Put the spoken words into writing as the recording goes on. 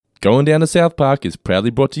Going Down to South Park is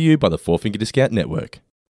proudly brought to you by the Four Finger Discount Network.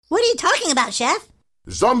 What are you talking about, Chef?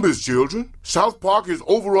 Zombies, children. South Park is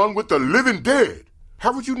overrun with the living dead.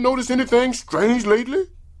 Haven't you noticed anything strange lately?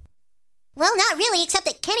 Well, not really, except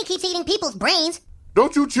that Kenny keeps eating people's brains.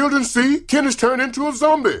 Don't you children see? Ken has turned into a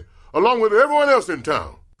zombie, along with everyone else in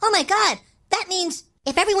town. Oh my god, that means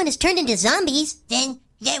if everyone is turned into zombies, then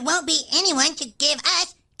there won't be anyone to give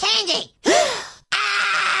us candy.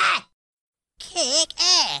 Ah! Kick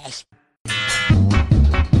ass.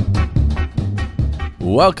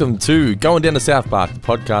 Welcome to Going Down to South Park, the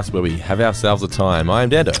podcast where we have ourselves a time. I am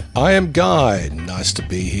Dando. I am Guy. Nice to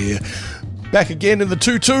be here. Back again in the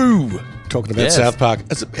 2-2, talking about South Park.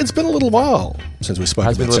 It's been a little while since we spoke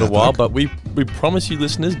about South Park. It has been a little while, but we promise you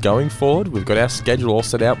listeners, going forward, we've got our schedule all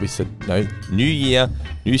set out. We said, new year,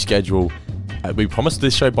 new schedule. We promised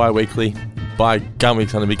this show bi-weekly. By gum, we're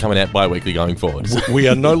going to be coming out bi-weekly going forward. We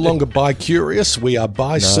are no longer bi-curious, we are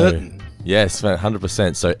bi-certain. Yes,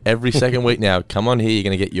 100%. So every second week now, come on here, you're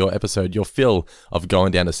going to get your episode, your fill of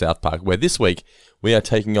Going Down to South Park, where this week we are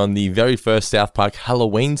taking on the very first South Park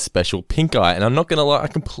Halloween special, Pink Eye. And I'm not going to lie, I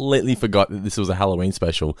completely forgot that this was a Halloween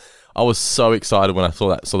special. I was so excited when I saw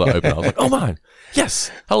that open. I was like, oh man,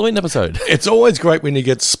 yes, Halloween episode. It's always great when you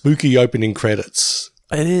get spooky opening credits.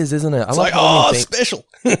 It is, isn't it? It's like special.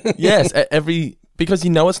 Yes, because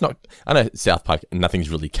it's not. I know South Park, nothing's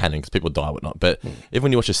really canon because people die or whatnot. But even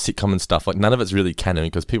when you watch a sitcom and stuff, like none of it's really canon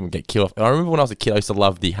because people get killed. I remember when I was a kid, I used to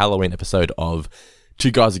love the Halloween episode of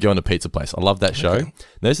Two Guys That Go on a Pizza Place. I love that show. Okay.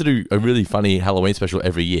 They used to do a really funny Halloween special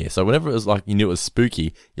every year. So whenever it was like you knew it was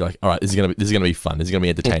spooky, you're like, all right, this is gonna be fun. This is gonna be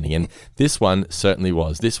entertaining. And this one certainly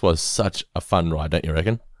was. This was such a fun ride, don't you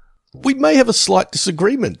reckon? We may have a slight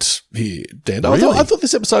disagreement here, Dan. Really? I thought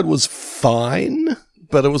this episode was fine,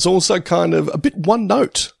 but it was also kind of a bit one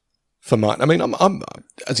note for mine. I mean, I'm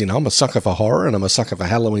as you know, I'm a sucker for horror and I'm a sucker for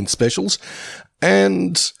Halloween specials.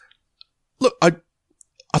 And look, I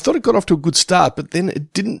thought it got off to a good start, but then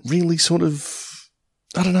it didn't really sort of,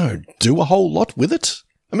 I don't know, do a whole lot with it.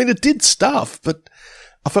 I mean, it did stuff, but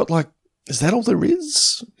I felt like, is that all there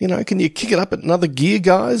is? Can you kick it up at another gear,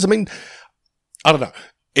 guys? I mean, I don't know.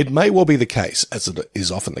 It may well be the case, as it is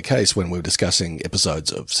often the case when we're discussing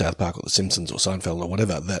episodes of South Park or The Simpsons or Seinfeld or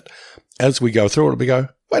whatever, that as we go through it, we go,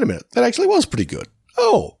 wait a minute, that actually was pretty good.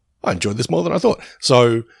 Oh, I enjoyed this more than I thought.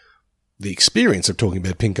 So the experience of talking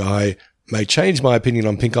about Pink Eye may change my opinion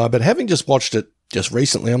on Pink Eye, but having just watched it just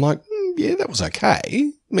recently, I'm like, yeah, that was okay.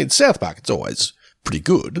 I mean, South Park, it's always pretty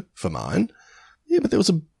good for mine. Yeah, but there was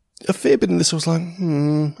a fair bit in this I was like,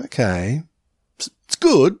 okay. It's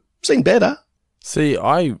good. Seen better. See,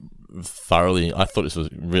 I thought this was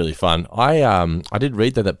really fun. I did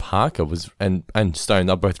read that Parker was and Stone,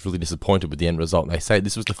 they're both really disappointed with the end result. They say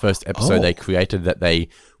this was the first episode they created that they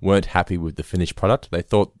weren't happy with the finished product. They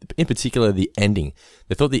thought, in particular, the ending.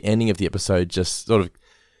 They thought the ending of the episode just sort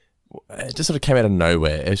of came out of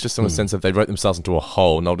nowhere. It's just in the sense that they wrote themselves into a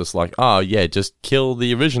hole and they're just like, oh yeah, just kill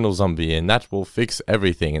the original zombie and that will fix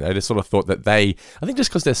everything. And they just sort of thought that I think just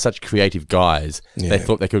because they're such creative guys, they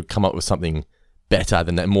thought they could come up with something better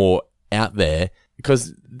than that, more out there,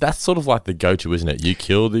 because that's sort of like the go-to, isn't it? You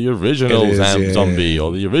kill the original zombie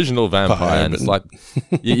or the original vampire, and it's like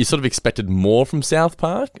you sort of expected more from South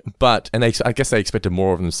Park, I guess they expected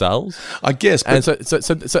more of themselves. I guess, and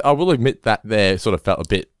so I will admit that there sort of felt a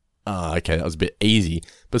bit. Okay, that was a bit easy,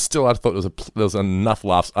 but still, I thought there was enough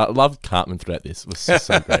laughs. I loved Cartman throughout this. It was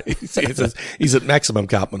so great. he's at maximum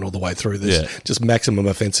Cartman all the way through this, just maximum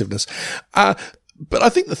offensiveness. But I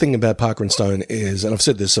think the thing about Parker and Stone is, and I've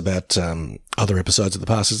said this about other episodes of the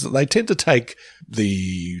past, is that they tend to take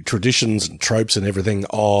the traditions and tropes and everything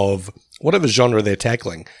of whatever genre they're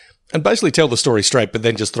tackling and basically tell the story straight, but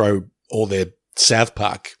then just throw all their South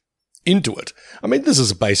Park into it. I mean, this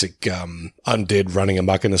is a basic undead running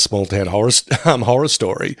amok in a small town horror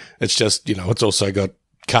story. It's just, it's also got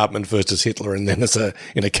Cartman first as Hitler and then as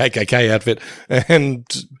in a KKK outfit, and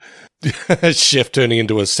a chef turning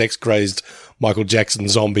into a sex-crazed Michael Jackson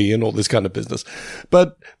zombie and all this kind of business.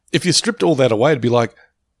 But if you stripped all that away, it'd be like,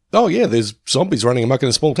 oh yeah, there's zombies running amok in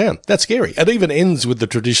a small town. That's scary. It even ends with the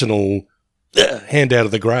traditional hand out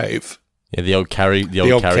of the grave. Yeah, the old carry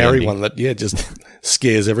one that just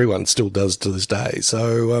scares everyone. Still does to this day.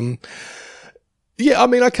 So yeah, I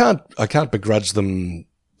mean, I can't begrudge them.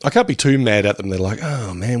 I can't be too mad at them. They're like,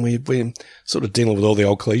 oh man, we're sort of dealing with all the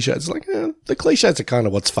old cliches. Like the cliches are kind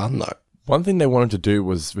of what's fun though. One thing they wanted to do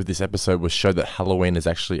with this episode was show that Halloween is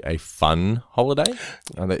actually a fun holiday.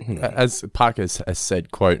 As Parker has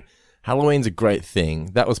said, quote, Halloween's a great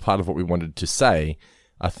thing. That was part of what we wanted to say.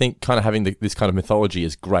 I think kind of having this kind of mythology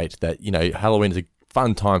is great, that, Halloween is a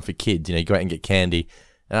fun time for kids. You go out and get candy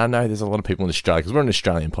And I know there's a lot of people in Australia, because we're an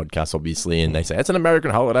Australian podcast, obviously, and they say, it's an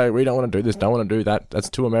American holiday. We don't want to do this, don't want to do that. That's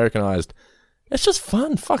too Americanized. It's just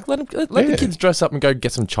fun. Fuck, let the kids dress up and go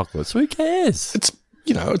get some chocolates. Who cares? It's,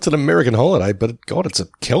 it's an American holiday, but God, it's a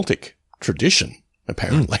Celtic tradition,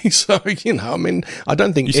 apparently. So, I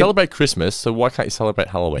don't think... You celebrate Christmas, so why can't you celebrate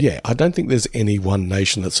Halloween? Yeah, I don't think there's any one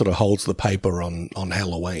nation that sort of holds the paper on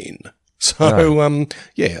Halloween. So,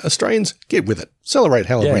 Australians, get with it. Celebrate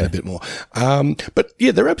Halloween a bit more. But,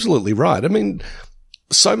 yeah, they're absolutely right. I mean,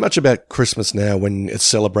 so much about Christmas now, when it's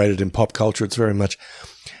celebrated in pop culture, it's very much,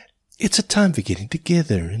 it's a time for getting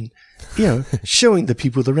together and, showing the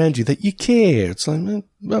people around you that you care. It's like, I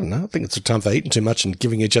don't know, I think it's a time for eating too much and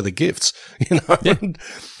giving each other gifts, Yeah.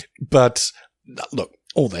 But, look,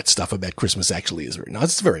 all that stuff about Christmas actually is very nice.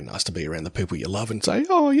 It's very nice to be around the people you love and say,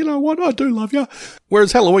 oh, you know what, I do love you.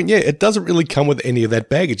 Whereas Halloween, it doesn't really come with any of that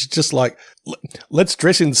baggage. It's just like, let's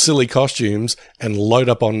dress in silly costumes and load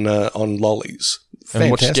up on lollies. Fantastic.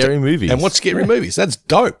 And watch scary movies. And watch scary movies. That's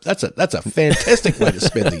dope. That's a fantastic way to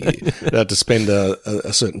spend the year, to spend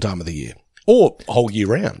a certain time of the year. Or a whole year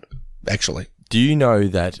round, actually. Do you know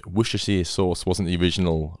that Worcestershire sauce wasn't the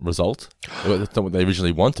original result? That's not what they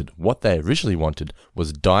originally wanted. What they originally wanted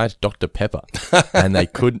was Diet Dr. Pepper. And they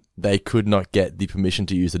could not get the permission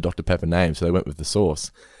to use the Dr. Pepper name, so they went with the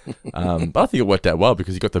sauce. But I think it worked out well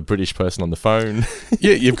because you got the British person on the phone.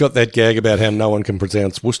 Yeah, you've got that gag about how no one can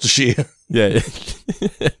pronounce Worcestershire. Yeah.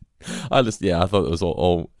 I thought it was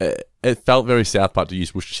all it felt very South Park to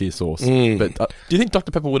use Worcestershire sauce. But do you think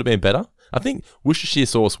Dr. Pepper would have been better? I think Worcestershire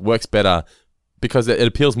sauce works better because it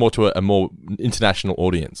appeals more to a more international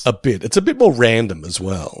audience. A bit. It's a bit more random as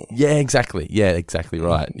well. Yeah, exactly. Yeah, exactly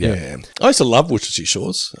right. Yeah. I used to love Worcestershire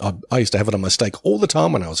sauce. I used to have it on my steak all the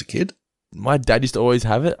time when I was a kid. My dad used to always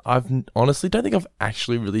have it. I've honestly don't think I've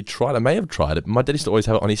actually really tried. I may have tried it. But my dad used to always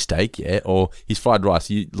have it on his steak, or his fried rice.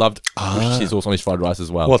 He loved Worcestershire sauce on his fried rice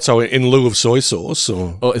as well. What, so in lieu of soy sauce?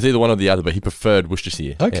 Or it's either one or the other, but he preferred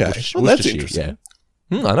Worcestershire. Okay. Yeah, that's interesting.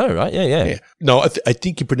 Yeah. I know, right? Yeah. No, I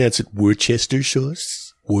think you pronounce it Worcester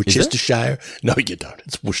sauce. Worcestershire. No, you don't.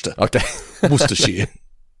 It's Worcester. Okay. Worcestershire.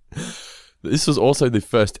 This was also the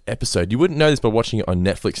first episode. You wouldn't know this by watching it on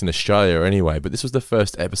Netflix in Australia anyway, but this was the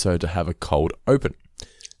first episode to have a cold open.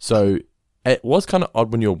 So it was kind of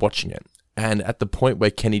odd when you were watching it. And at the point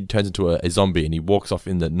where Kenny turns into a zombie and he walks off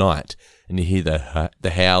in the night and you hear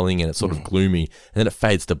the howling and it's sort of gloomy and then it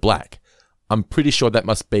fades to black. I'm pretty sure that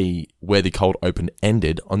must be where the cold open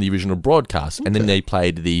ended on the original broadcast. Okay. And then they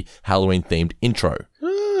played the Halloween-themed intro.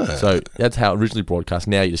 So that's how it originally broadcast.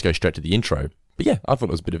 Now you just go straight to the intro. But yeah, I thought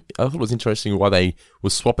it was interesting why they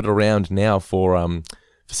would swap it around now for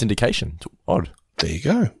syndication. It's odd. There you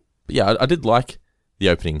go. But yeah, I did like the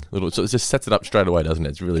opening. So it just sets it up straight away, doesn't it?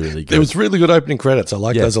 It's really, really good. There was really good opening credits. I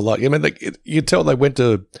like those a lot. I mean, you tell they went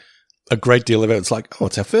to a great deal of it. It's like,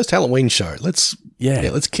 it's our first Halloween show. Let's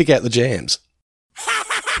kick out the jams.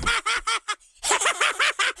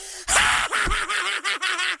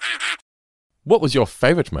 What was your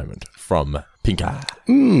favourite moment from Pinker?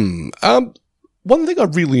 One thing I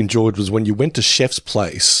really enjoyed was when you went to Chef's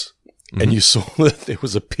Place and you saw that there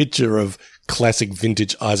was a picture of classic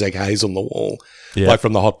vintage Isaac Hayes on the wall, like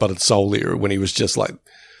from the Hot Buttered Soul era when he was just like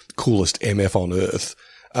coolest MF on earth.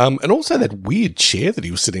 And also that weird chair that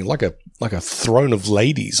he was sitting, like a throne of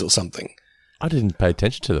ladies or something. I didn't pay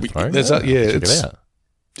attention to the throne.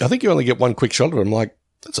 I think you only get one quick shot of it. I'm like,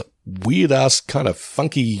 that's a weird ass kind of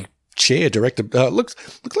funky chair directed. Looks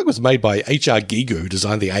like it was made by H.R. Giger, who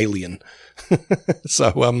designed the Alien. So,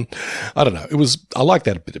 I don't know. I like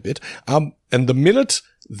that a bit. And the minute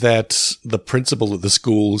that the principal of the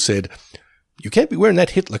school said, you can't be wearing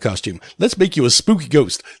that Hitler costume. Let's make you a spooky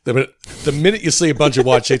ghost. The minute you see a bunch of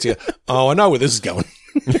white sheets, you go, I know where this is going.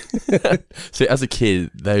 See, as a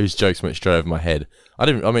kid, those jokes went straight over my head. I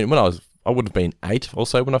would have been 8 or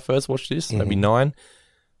so when I first watched this, maybe 9.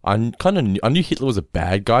 I knew Hitler was a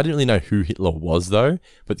bad guy. I didn't really know who Hitler was though,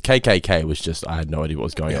 but KKK was just, I had no idea what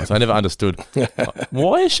was going on. So I never understood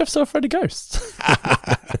why is Chef so afraid of ghosts?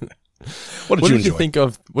 What did you think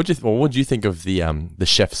of? What did you think of the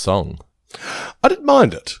Chef song? I didn't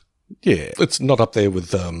mind it. Yeah, it's not up there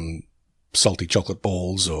with salty chocolate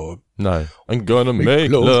balls or no. I'm gonna make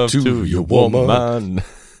love to your woman.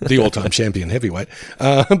 The all-time champion heavyweight.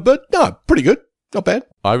 But no, pretty good. Not bad.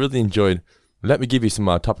 I really enjoyed. Let me give you some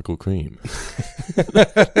topical cream.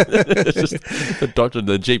 It's just the doctor,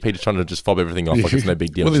 the GP, just trying to just fob everything off like it's no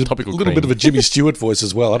big deal. Well, there's topical a little cream. bit of a Jimmy Stewart voice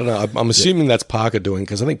as well. I don't know. I'm assuming that's Parker doing,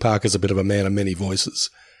 because I think Parker's a bit of a man of many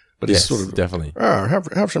voices. But he's sort of definitely.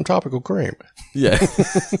 Have some topical cream. Yeah.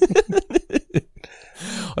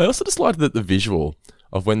 I also just liked the visual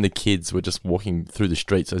of when the kids were just walking through the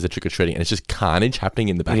streets as they're trick-or-treating, and it's just carnage happening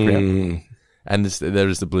in the background. And they're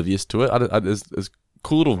just oblivious to it. There's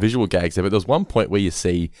cool little visual gags there, but there's one point where you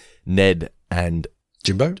see Ned and...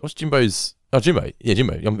 Jimbo? What's Jimbo's... Oh, Jimbo. Yeah,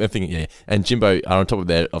 Jimbo. I'm thinking, yeah. And Jimbo are on top of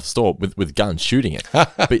their store with guns shooting it.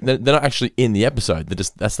 But they're not actually in the episode.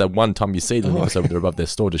 That's the one time you see them in the episode where they're above their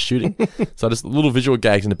store just shooting. So just little visual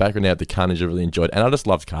gags in the background now, the carnage I really enjoyed. And I just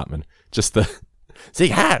loved Cartman. Just the...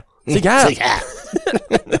 Sieg Heil! Sieg Heil! Sieg Heil!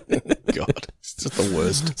 God, it's just the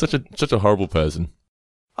worst. Such a horrible person.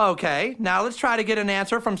 Okay, now let's try to get an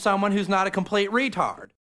answer from someone who's not a complete retard.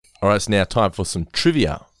 All right, it's now time for some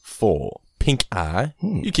trivia for Pink Eye.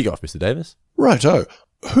 You kick off, Mr. Davis. Righto.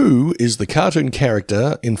 Who is the cartoon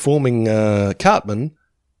character informing Cartman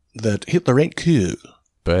that Hitler ain't cool?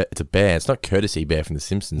 It's a bear. It's not Courtesy Bear from The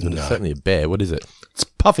Simpsons, but it's certainly a bear. What is it? It's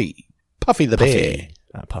Puffy. Puffy the bear.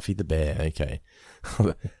 Puffy the bear, okay.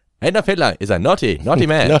 Adolf Hitler is a naughty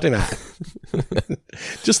man. Naughty man.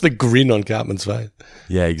 Just the grin on Cartman's face.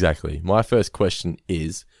 Yeah, exactly. My first question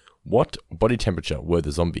is, what body temperature were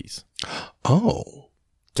the zombies? Oh.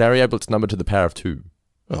 Gary Ablett's number to the power of 2.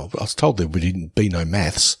 Oh, I was told there would be no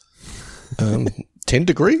maths. 10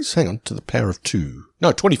 degrees? Hang on, to the power of 2.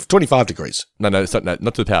 No, 25 degrees. No, it's not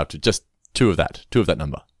to the power of 2. Just 2 of that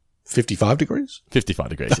number. 55 degrees? 55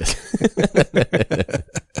 degrees, yes.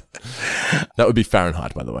 That would be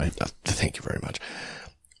Fahrenheit, by the way. Thank you very much.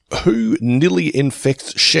 Who nearly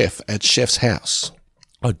infects Chef at Chef's house?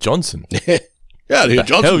 Oh, Johnson. Yeah, What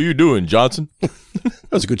the hell are you doing, Johnson?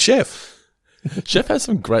 That was a good chef. Chef has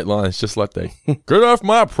some great lines, just like they, get off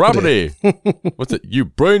my property. What's it? You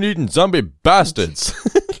brain-eating zombie bastards.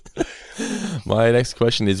 My next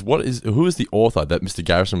question is, who is the author that Mr.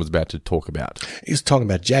 Garrison was about to talk about? He's talking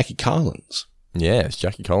about Jackie Collins. Yes,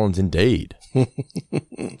 Jackie Collins, indeed. The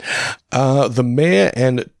mayor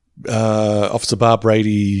and Officer Bar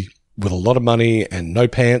Brady with a lot of money and no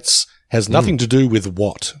pants has nothing to do with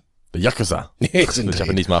what? The Yakuza. Yes, the indeed.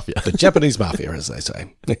 Japanese mafia. The Japanese mafia, as they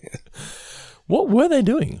say. What were they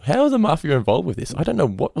doing? How was the mafia involved with this? I don't know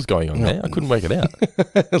what was going on there. I couldn't work it out.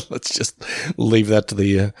 Let's just leave that to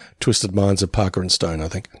the twisted minds of Parker and Stone, I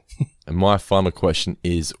think. And my final question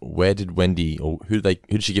is, where did Wendy, or who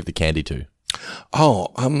did she give the candy to?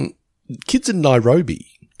 Oh, kids in Nairobi.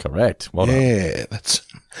 Correct. Well done. Yeah, that's...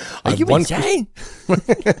 Are you insane?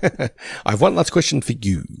 I have one last question for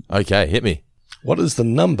you. Okay, hit me. What is the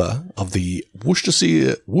number of the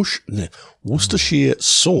Worcestershire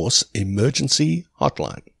sauce emergency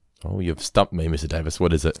hotline? Oh, you've stumped me, Mr. Davis.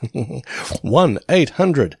 What is it?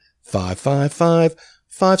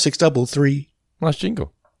 1-800-555-5633. Nice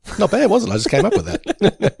jingle. Not bad, was it? I just came up with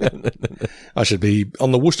that. I should be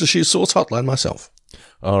on the Worcestershire sauce hotline myself.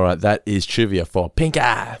 All right, that is trivia for Pink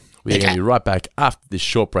Eye. We're going to be right back after this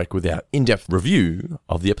short break with our in-depth review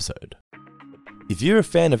of the episode. If you're a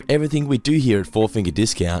fan of everything we do here at Four Finger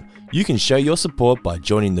Discount, you can show your support by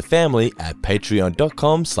joining the family at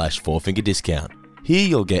patreon.com/fourfingerdiscount. Here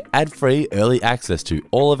you'll get ad-free early access to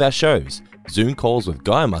all of our shows, Zoom calls with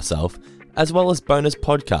Guy and myself, as well as bonus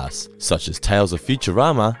podcasts such as Tales of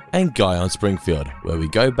Futurama and Guy on Springfield, where we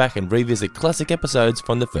go back and revisit classic episodes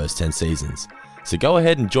from the first 10 seasons. So go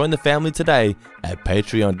ahead and join the family today at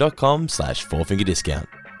patreon.com/fourfingerdiscount.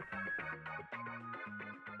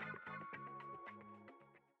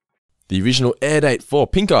 The original air date for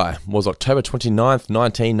Pink Eye was October 29th,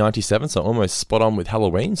 1997, so almost spot on with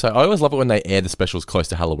Halloween. So I always love it when they air the specials close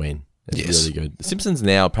to Halloween. It's really good. The Simpsons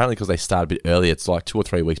now, apparently because they start a bit early, it's like 2 or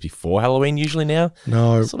 3 weeks before Halloween usually now.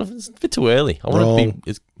 No. It's a bit too early. I want it to be,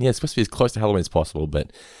 it's supposed to be as close to Halloween as possible.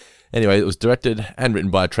 But anyway, it was directed and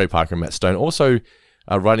written by Trey Parker and Matt Stone. Also,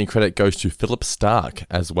 writing credit goes to Philip Stark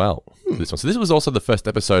as well. For this one. So this was also the first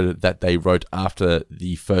episode that they wrote after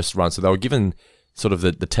the first run. So they were given sort of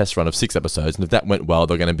the test run of 6 episodes, and if that went well,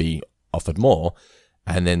 they're going to be offered more.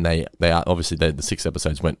 And then they are obviously the 6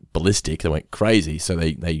 episodes went ballistic, they went crazy, so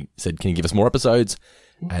they said, can you give us more episodes?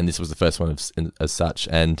 And this was the first one as such.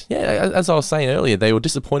 And yeah, as I was saying earlier, they were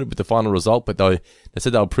disappointed with the final result, but they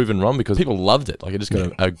said they were proven wrong because people loved it. Like, it just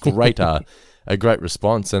got a great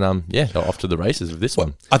response, and they're off to the races with this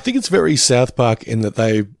one. I think it's very South Park in that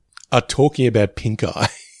they are talking about Pink Eye.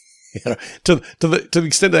 You know, to the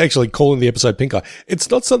extent they actually calling the episode Pink Eye, it's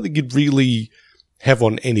not something you'd really have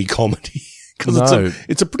on any comedy because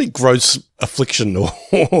it's a pretty gross affliction or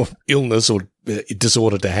illness or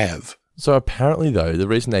disorder to have. So apparently, though, the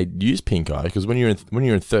reason they use pink eye because when you're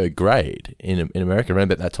in third grade in America,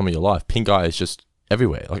 around about that time of your life, pink eye is just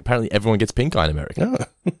everywhere. Like, apparently, everyone gets pink eye in America. Oh.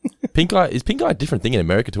 Pink eye is a different thing in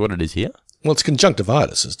America to what it is here? Well, it's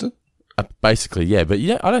conjunctivitis, isn't it? Basically, yeah. But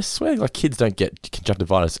I swear, like, kids don't get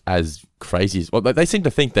conjunctivitis as crazy as... Well, they seem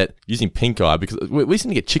to think that using pink eye, because we seem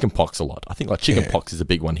to get chicken pox a lot. I think, like, chicken pox is a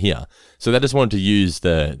big one here. So they just wanted to use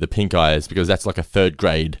the pink eyes because that's like a third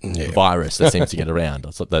grade virus that seems to get around.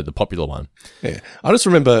 It's like the popular one. Yeah. I just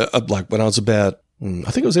remember, like, when I was about,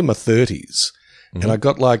 I think it was in my 30s, and I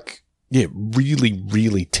got, like, really,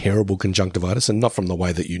 really terrible conjunctivitis, and not from the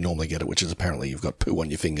way that you normally get it, which is apparently you've got poo on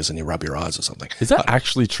your fingers and you rub your eyes or something. Is that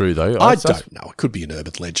actually true, though? I don't know. It could be an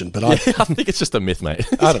urban legend, but I think it's just a myth, mate.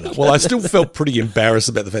 I don't know. Well, I still felt pretty embarrassed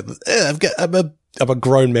about the fact that I'm a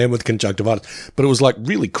grown man with conjunctivitis, but it was like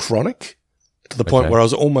really chronic to the point where I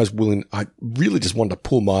was almost willing. I really just wanted to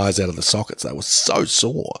pull my eyes out of the sockets. They were so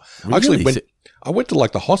sore. Really? I went to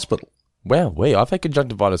like the hospital. Wow, I've had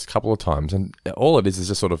conjunctivitis a couple of times, and all it is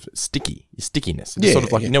just sort of stickiness. It's sort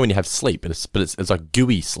of like, when you have sleep, but it's like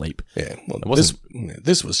gooey sleep. Yeah, well,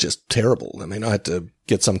 this was just terrible. I mean, I had to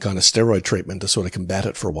get some kind of steroid treatment to sort of combat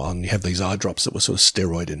it for a while, and you have these eye drops that were sort of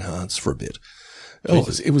steroid enhanced for a bit. Oh,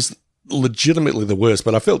 it was legitimately the worst,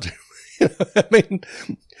 but I felt, I mean,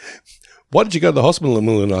 why did you go to the hospital in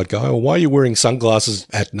the middle of the night, guy? Or why are you wearing sunglasses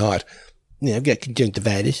at night? Yeah, I've got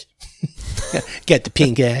conjunctivitis. Get the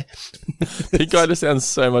pink eye. Pink eye just sounds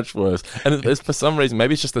so much worse. And it's, for some reason,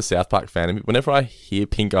 maybe it's just the South Park fan. Whenever I hear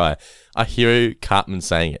pink eye, I hear Cartman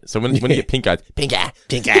saying it. So when you get pink eye, it's pink eye,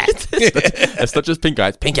 pink eye. It's not just pink eye,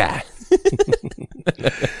 it's pink eye.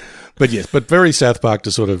 But very South Park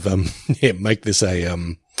to sort of make this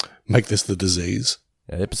the disease.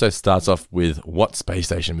 Yeah, the episode starts off with what space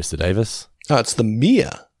station, Mr. Davis? Oh, it's the Mir.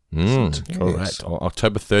 Correct. On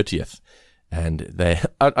October 30th. And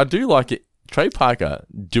I do like it. Trey Parker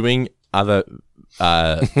doing other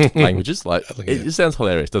languages, like it just sounds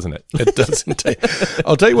hilarious, doesn't it? It does indeed.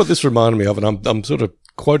 I'll tell you what this reminded me of, and I'm sort of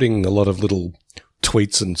quoting a lot of little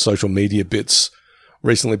tweets and social media bits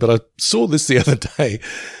recently, but I saw this the other day.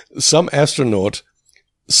 Some astronaut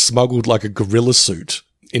smuggled like a gorilla suit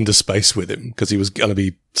into space with him because he was going to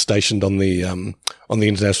be stationed on the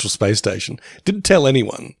International Space Station. Didn't tell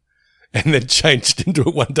anyone. And then changed into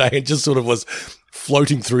it one day and just sort of was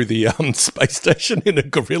floating through the space station in a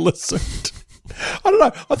gorilla suit. I don't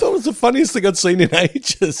know. I thought it was the funniest thing I'd seen in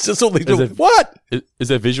ages. Just all these what? Is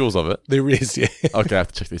there visuals of it? There is, yeah. Okay, I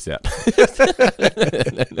have to check this out.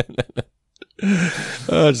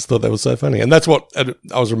 I just thought that was so funny. And that's what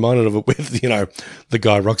I was reminded of it with, the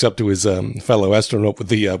guy rocks up to his fellow astronaut with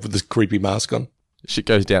this creepy mask on. Shit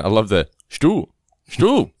goes down. I love the Stuhl.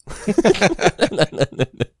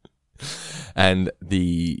 And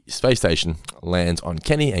the space station lands on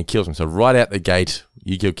Kenny and kills him. So right out the gate,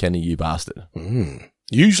 you kill Kenny, you bastard.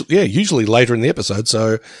 Usually later in the episode,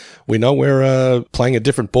 so we know we're playing a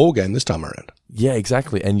different ball game this time around. Yeah,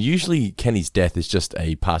 exactly. And usually Kenny's death is just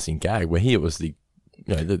a passing gag, where here it was the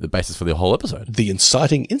basis for the whole episode. The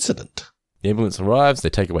inciting incident. The ambulance arrives, they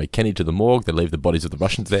take away Kenny to the morgue, they leave the bodies of the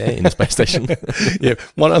Russians there in the space station. Yeah,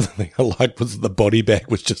 one other thing I liked was the body bag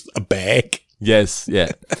was just a bag. Yes,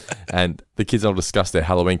 yeah. And the kids all discuss their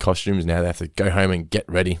Halloween costumes. Now they have to go home and get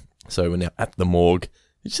ready. So we're now at the morgue. Did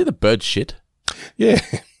you see the bird shit? Yeah.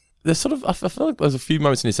 There's sort of, I feel like there's a few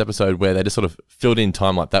moments in this episode where they just sort of filled in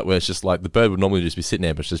time like that, where it's just like the bird would normally just be sitting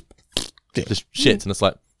there, but it's just shits. And it's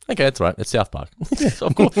like, okay, that's right. It's South Park. So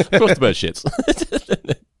of course the bird shits.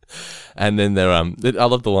 And then I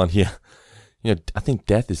love the line here. I think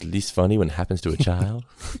death is least funny when it happens to a child.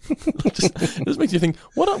 It just makes you think,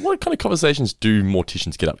 what kind of conversations do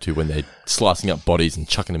morticians get up to when they're slicing up bodies and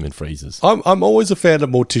chucking them in freezers? I'm always a fan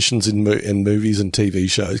of morticians in movies and TV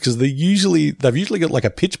shows because they've usually got like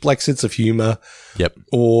a pitch black sense of humor. Yep.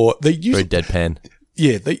 Or they usually very deadpan.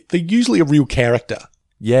 Yeah, they're usually a real character.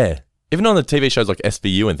 Yeah. Even on the TV shows like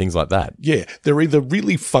SVU and things like that. Yeah, they're either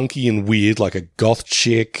really funky and weird, like a goth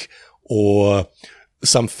chick, or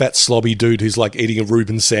some fat slobby dude who's like eating a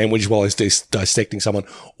Reuben sandwich while he's dissecting someone,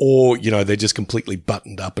 or, they're just completely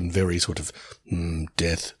buttoned up and very sort of,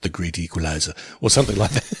 death, the great equalizer, or something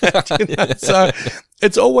like that. So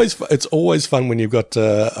it's always fun when you've got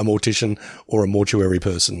a mortician or a mortuary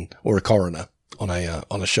person or a coroner on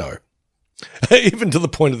a show. Even to the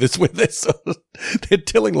point of this where they're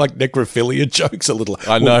telling like necrophilia jokes a little.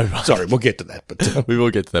 I know. Sorry, we'll get to that. But we will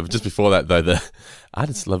get to that. But just before that, though, I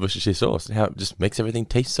just love Worcestershire sauce and how it just makes everything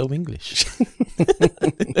taste so English.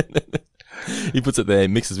 He puts it there,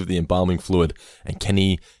 mixes with the embalming fluid, and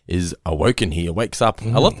Kenny is awoken. He wakes up.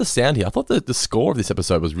 I love the sound here. I thought the score of this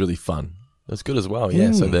episode was really fun. It was good as well.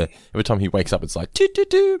 Yeah. So every time he wakes up, it's like doo doo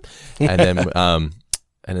doo, and then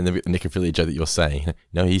and then the necrophilia joke that you're saying.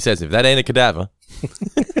 No, he says, if that ain't a cadaver.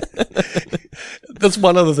 That's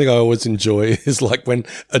one other thing I always enjoy is like when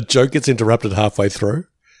a joke gets interrupted halfway through.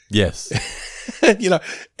 Yes.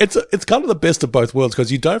 It's kind of the best of both worlds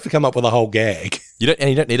because you don't have to come up with a whole gag. You don't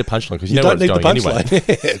need a punchline because you know don't where need it's the going anyway.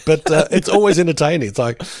 punchline. Yeah, but it's always entertaining. It's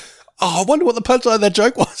like, I wonder what the punchline of that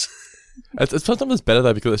joke was. It's sometimes better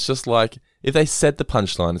though because it's just like if they said the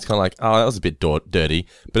punchline, it's kind of like, oh, that was a bit dirty.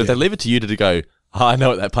 But if they leave it to you to go, oh, I know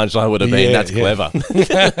what that punchline would have been. That's clever.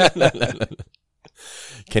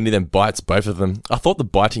 Kenny then bites both of them. I thought the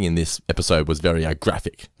biting in this episode was very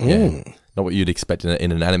graphic. Yeah, not what you'd expect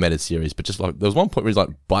in an animated series, but just like there was one point where he like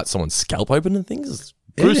bites someone's scalp open and things. It's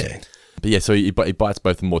gruesome. Yeah. But yeah, so he bites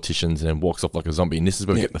both the morticians and then walks off like a zombie. And this is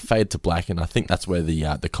where we get the fade to black, and I think that's where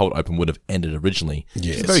the cold open would have ended originally.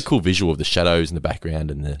 Yes. It's a very cool visual of the shadows in the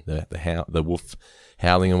background and the wolf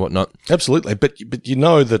howling and whatnot. Absolutely, but you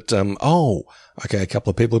know that a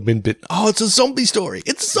couple of people have been bitten. Oh, it's a zombie story.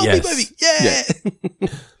 It's a zombie movie. Yeah.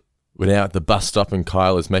 We're now at the bus stop and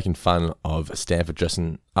Kyle is making fun of Stanford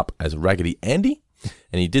dressing up as Raggedy Andy.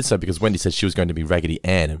 And he did so because Wendy said she was going to be Raggedy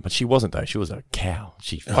Ann, but she wasn't though. She was a cow.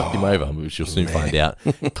 She fucked him over, which you'll soon find out.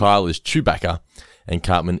 Kyle is Chewbacca and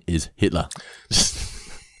Cartman is Hitler.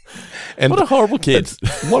 And what a horrible kid.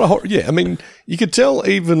 Yeah, I mean, you could tell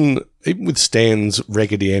even with Stan's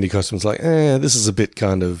Raggedy Andy costume, it's like, this is a bit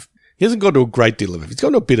kind of, he hasn't gone to a great deal of effort. He's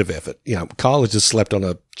gone to a bit of effort. You know, Kyle has just slapped on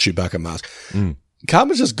a Chewbacca mask.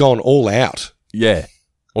 Cartman's just gone all out. Yeah.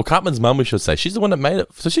 Or Cartman's mum, we should say. She's the one that made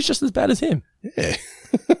it. So she's just as bad as him. Yeah.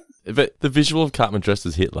 But the visual of Cartman dressed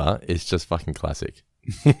as Hitler is just fucking classic.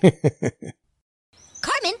 Cartman,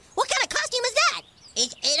 what kind of costume is that?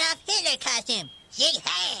 It's Adolf Hitler costume. Zig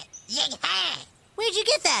ha, zig ha. Where'd you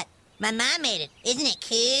get that? My mom made it. Isn't it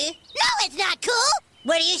cool? No, it's not cool.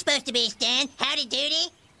 What are you supposed to be, Stan? Howdy doody?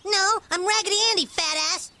 No, I'm Raggedy Andy, fat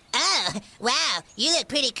ass. Oh, wow, you look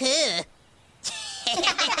pretty cool.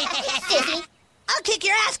 Sissy. I'll kick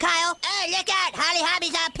your ass, Kyle. Oh, look out. Holly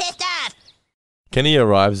Hobby's all pissed off. Kenny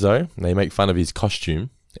arrives, though, and they make fun of his costume,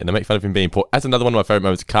 and they make fun of him being poor. That's another one of my favourite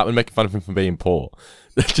moments. Cartman making fun of him for being poor.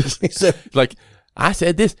 Just like, I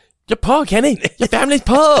said this. You're poor, Kenny. Your family's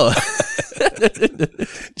poor.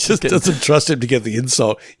 Just doesn't trust him to get the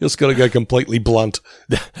insult. You're just got to go completely blunt.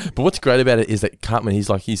 But what's great about it is that Cartman, he's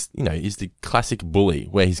the classic bully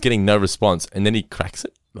where he's getting no response, and then he cracks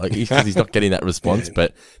it. Like, because he's not getting that response. Yeah.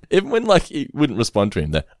 But even when, like, he wouldn't respond to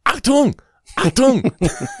him, the Achtung! Achtung!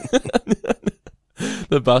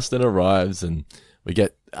 The bus then arrives, and we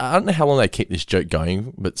get, I don't know how long they keep this joke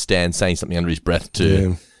going, but Stan saying something under his breath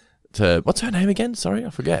to what's her name again? Sorry,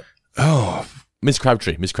 I forget. Oh. Miss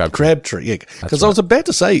Crabtree. Crabtree, yeah. Because I was about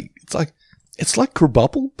to say, it's like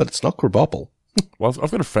Krabappel, but it's not Krabappel. Well,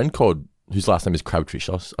 I've got a friend whose last name is Crabtree,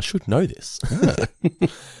 so I should know this.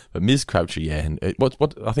 But Ms. Crabtree, yeah. And what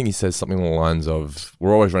I think he says something along the lines of,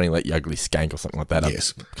 we're always running late, you ugly skank, or something like that.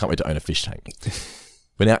 Yes. I can't wait to own a fish tank.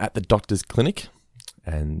 We're now at the doctor's clinic,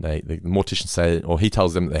 and the mortician say, or he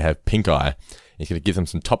tells them that they have pink eye. He's going to give them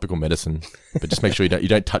some topical medicine, but just make sure you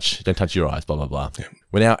don't touch your eyes, blah, blah, blah. Yeah.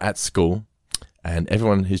 We're now at school, and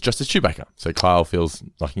everyone is dressed as Chewbacca. So Kyle feels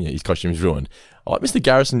like his costume is ruined. Like Mr.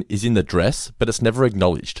 Garrison is in the dress, but it's never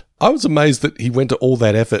acknowledged. I was amazed that he went to all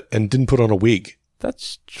that effort and didn't put on a wig.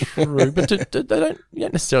 That's true, but you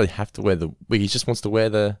don't necessarily have to wear the wig. He just wants to wear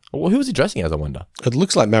the... Well, who was he dressing as, I wonder? It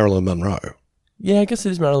looks like Marilyn Monroe. Yeah, I guess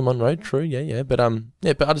it is Marilyn Monroe. True, yeah. But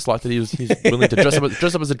but I just liked that he's willing to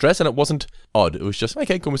dress up as a dress, and it wasn't odd. It was just,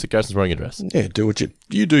 okay, cool, Mr. Garrison's wearing a dress. Yeah, do what you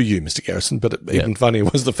do, Mr. Garrison. But even funnier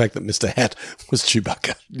was the fact that Mr. Hat was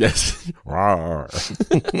Chewbacca. Yes.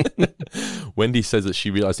 Wendy says that she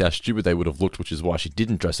realised how stupid they would have looked, which is why she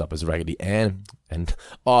didn't dress up as Raggedy Ann. And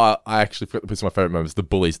I actually forgot to put some of my favourite moments. The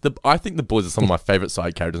bullies. I think the bullies are some of my favourite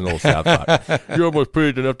side characters in all of South Park. You're almost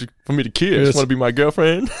pretty enough for me to kiss. Yes. Want to be my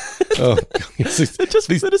girlfriend? Oh, God. They're just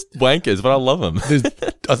wankers, but I love them.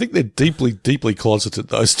 I think they're deeply, deeply closeted,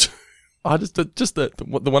 those two. The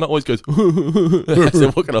one that always goes as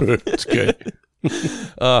they're walking off. It's good.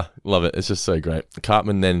 Love it. It's just so great.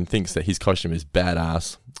 Cartman then thinks that his costume is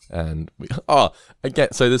badass, and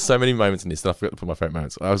again, so there's so many moments in this that I forgot to put my favorite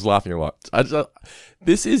moments. I was laughing a lot.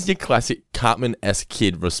 This is your classic Cartman-esque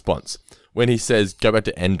kid response when he says, "Go back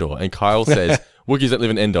to Endor," and Kyle says, "Wookiees that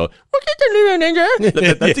live in Endor." Wookiees that live in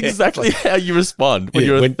Endor. That's exactly how you respond when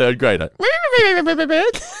you're a third grader.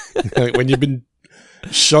 When you've been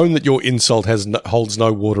shown that your insult holds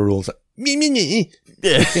no water rules.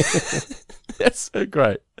 Yeah. That's so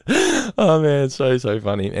great. Oh man, so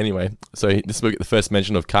funny. Anyway, so this will get the first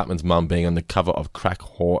mention of Cartman's mum being on the cover of Crack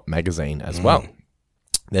Whore magazine as well.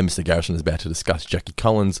 Then Mr. Garrison is about to discuss Jackie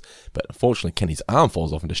Collins, but unfortunately Kenny's arm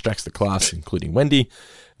falls off and distracts the class, including Wendy.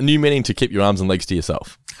 A new meaning to keep your arms and legs to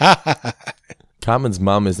yourself. Cartman's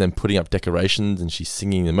mum is then putting up decorations and she's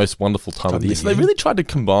singing the most wonderful time of the year. So they really tried to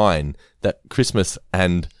combine that Christmas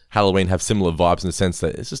and Halloween have similar vibes in the sense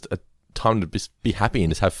that it's just a time to just be happy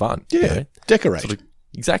and just have fun. Yeah, you know? decorate. Sort of,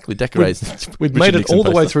 exactly, decorate. We've made it all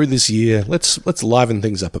the way through this year. Let's liven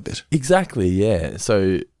things up a bit. Exactly, yeah.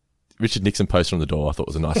 So Richard Nixon poster on the door, I thought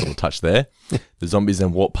was a nice little touch there. The zombies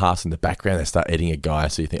then walk past in the background. They start eating a guy.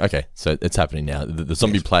 So you think, okay, so it's happening now. The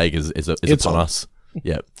zombie plague is upon us.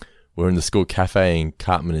 Yeah. We're in the school cafe and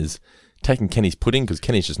Cartman is taking Kenny's pudding because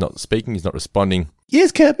Kenny's just not speaking. He's not responding.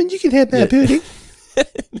 Yes, Cartman, you can have my pudding.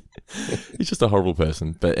 He's just a horrible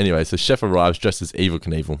person. But anyway, so Chef arrives dressed as Evel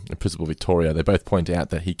Knievel and Principal Victoria. They both point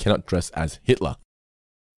out that he cannot dress as Hitler.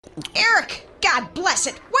 Eric, God bless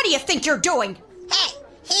it. What do you think you're doing? Hey,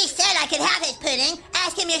 he said I could have his pudding.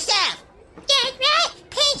 Ask him yourself. That's right,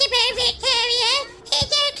 Principal Victoria.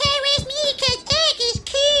 It's okay with me because Eric is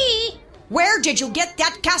cool. Where did you get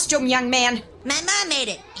that costume, young man? My mom made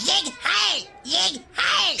it. Zig heil! Zig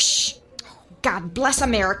heil! Shh. God bless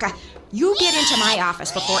America. You get into my office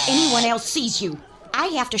before anyone else sees you. I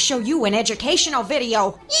have to show you an educational video.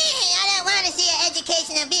 I don't want to see an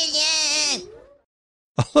educational video.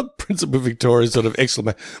 I love Principal Victoria's sort of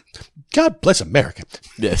exclamation. God bless America.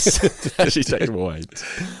 Yes. She's taken away.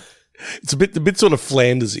 It's a bit sort of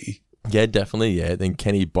Flandersy. Yeah, definitely, yeah. Then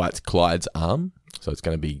Kenny bites Clyde's arm. So it's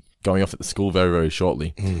going to be going off at the school very, very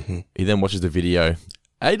shortly. Mm-hmm. He then watches the video.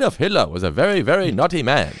 Adolf Hitler was a very, very naughty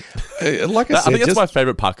man. Like I said, I think that's my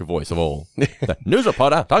favourite Parker voice of all. The news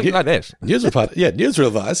reporter talking like this. News reporter, yeah,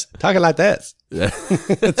 newsreel voice talking like this. Yeah.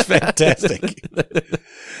 It's fantastic.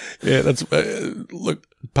 Yeah, that's look.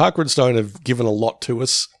 Parker and Stone have given a lot to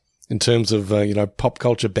us in terms of pop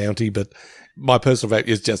culture bounty, but my personal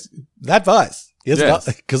favorite is just that voice. Yes,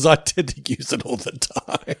 because I tend to use it all the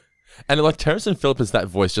time. And like Terrence and Phillip is that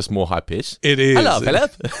voice just more high pitched. It is. Hello,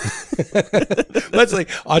 Phillip. That's like,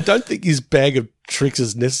 I don't think his bag of tricks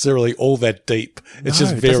is necessarily all that deep. It's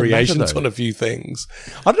just variations on a few things.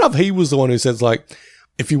 I don't know if he was the one who says like,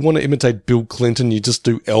 if you want to imitate Bill Clinton, you just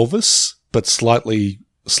do Elvis, but slightly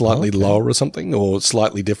lower or something, or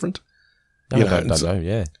slightly different. No, I don't know.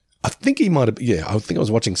 Yeah, I think he might have. Yeah, I think I was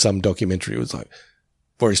watching some documentary. It was like,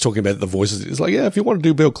 where he's talking about the voices. It's like, yeah, if you want to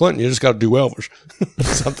do Bill Clinton, you just got to do Elvis.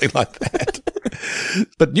 Something like that.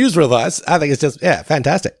 But newsreel voice, I think it's just,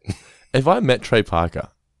 fantastic. If I met Trey Parker,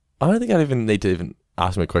 I don't think I'd even need to even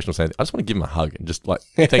ask him a question or something. I just want to give him a hug and just like,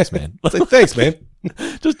 thanks, man. Thanks, man.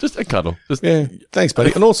 just a cuddle. Thanks,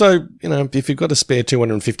 buddy. And also, if you've got to spare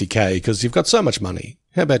 $250K because you've got so much money,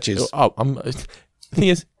 how about you? The thing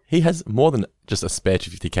is, he has more than just a spare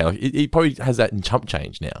 $250K. Like, he probably has that in chump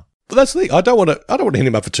change now. But that's the thing. I don't want to hit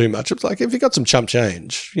him up for too much. It's like, if you got some chump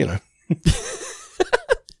change, You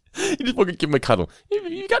just want to give him a cuddle.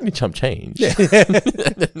 You got any chump change? Yeah.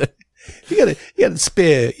 you got to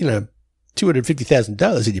spare,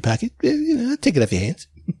 $250,000 in your pocket. Take it off your hands.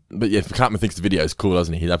 But yeah, Cartman thinks the video is cool,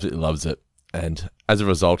 doesn't he? He absolutely loves it. And as a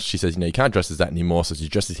result, she says, you can't dress as that anymore. So she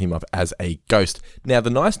dresses him up as a ghost. Now, the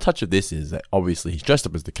nice touch of this is that obviously he's dressed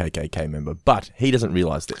up as the KKK member, but he doesn't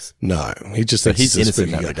realise this. No, he just thinks he's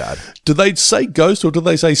innocent in that regard. Do they say ghost or do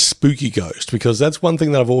they say spooky ghost? Because that's one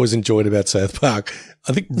thing that I've always enjoyed about South Park.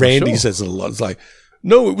 I think Randy says it a lot. It's like,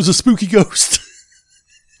 no, it was a spooky ghost.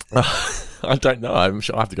 I don't know. I'm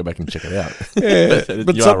sure I have to go back and check it out. Yeah,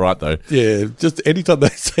 but you are right, though. Yeah, just anytime they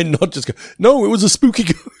say not, just go, no, it was a spooky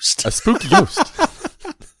ghost. A spooky ghost.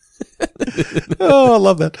 Oh, I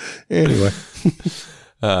love that. Anyway.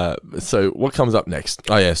 So what comes up next?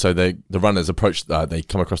 Oh, yeah, so the runners approach, they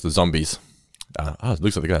come across the zombies. It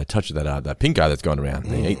looks like they're going to touch that pink guy that's going around.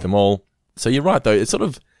 They eat them all. So you're right, though. It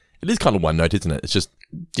is kind of one note, isn't it? It's just...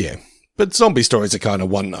 Yeah. But zombie stories are kind of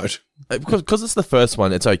one note. Because it's the first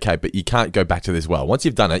one, it's okay, but you can't go back to this well. Once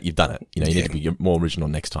you've done it, you've done it. You need to be more original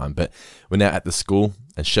next time. But we're now at the school,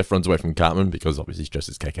 and Chef runs away from Cartman because obviously he's dressed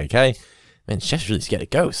as KKK. Man, Chef's really scared of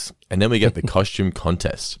ghosts. And then we get the costume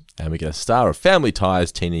contest, and we get a star of Family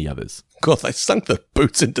Ties, Tina Yothers. God, they sunk their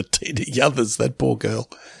boots into Tina Yothers, that poor girl.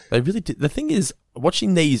 They really did. The thing is,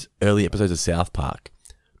 watching these early episodes of South Park,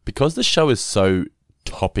 because the show is so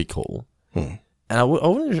topical... And I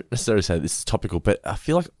wouldn't necessarily say this is topical, but I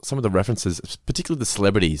feel like some of the references, particularly the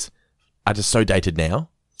celebrities, are just so dated now.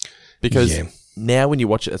 Because now when you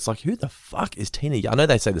watch it, it's like, who the fuck is Tina? I know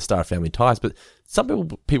they say the star of Family Ties, but some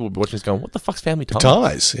people will be watching this going, what the fuck's Family Ties?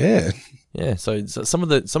 Ties, yeah. Yeah, so some of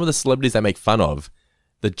the celebrities they make fun of,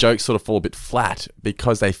 the jokes sort of fall a bit flat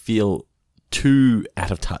because they feel too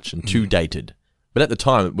out of touch and too dated. But at the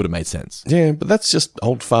time, it would have made sense. Yeah, but that's just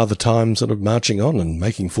old Father Time sort of marching on and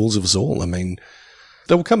making fools of us all. I mean,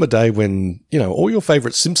 there will come a day when, all your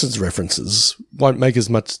favourite Simpsons references won't make as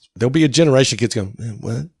much. There'll be a generation of kids going,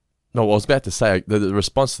 what? No, I was about to say, the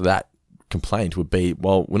response to that complaint would be,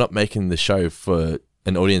 well, we're not making the show for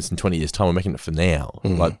an audience in 20 years' time. We're making it for now.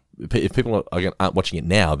 Like, if people aren't watching it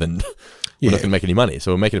now, then we're not going to make any money.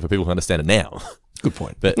 So we're making it for people who understand it now. Good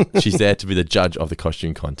point. But she's there to be the judge of the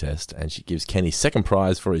costume contest, and she gives Kenny second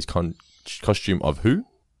prize for his costume of who?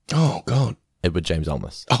 Oh, God. Edward James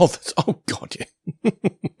Olmos. Oh, God, yeah.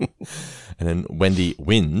 And then Wendy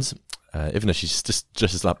wins, even though she's just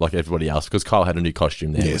dresses up like everybody else, because Kyle had a new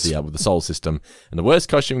costume there with the soul system. And the worst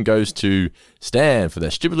costume goes to Stan for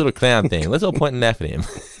that stupid little clown thing. Let's all point and laugh at him.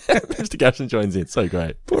 Mr. Garrison joins in. So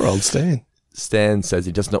great. Poor old Stan. Stan says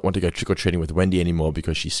he does not want to go trick-or-treating with Wendy anymore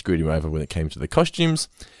because she screwed him over when it came to the costumes.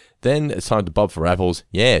 Then it's time to bob for apples.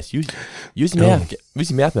 Yes, use your mouth.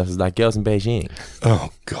 Use your mouth muscles like girls in Beijing.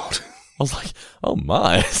 Oh, God. I was like, oh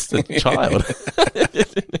my, it's a child.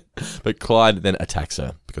 But Clyde then attacks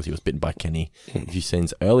her because he was bitten by Kenny a few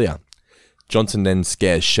scenes earlier. Johnson then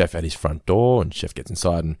scares Chef at his front door, and Chef gets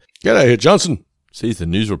inside and get out of here, Johnson. Sees the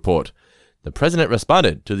news report. The president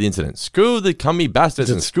responded to the incident. Screw the cummy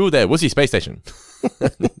bastards and screw their wussy space station.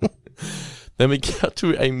 Then we cut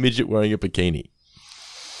to a midget wearing a bikini.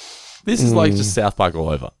 This is like just South Park all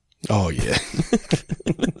over. Oh, yeah.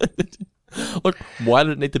 Look, why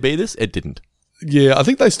did it need to be this? It didn't. Yeah, I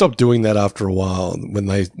think they stopped doing that after a while when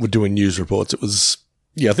they were doing news reports. It was,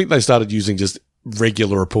 I think they started using just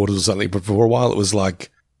regular reporters or something, but for a while it was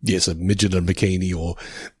like, yes, a midget in a bikini or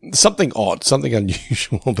something odd, something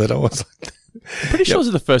unusual. But I was like, I'm pretty sure this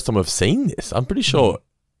is the first time I've seen this. I'm pretty sure.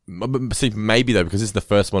 See, maybe though, because this is the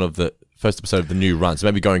first episode of the new run. So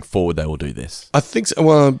maybe going forward they will do this. I think so.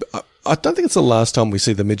 Well, I don't think it's the last time we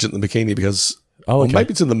see the midget in the bikini because, or maybe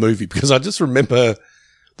it's in the movie because I just remember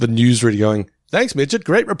the newsreader going, "Thanks, midget,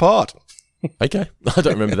 great report." Okay, I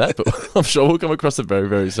don't remember that, but I'm sure we'll come across it very,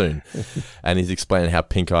 very soon. And he's explaining how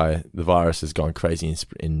Pink Eye, the virus, has gone crazy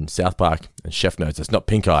in South Park. And Chef knows it's not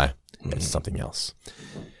Pink Eye, it's something else.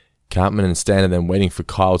 Cartman and Stan are then waiting for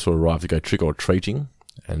Kyle to arrive to go trick-or-treating.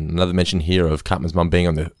 And another mention here of Cartman's mum being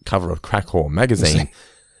on the cover of Crack Whore magazine.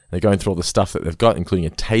 They're going through all the stuff that they've got, including a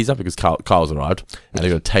taser, because Kyle's arrived. And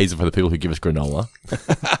they've got a taser for the people who give us granola.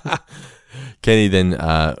 Kenny then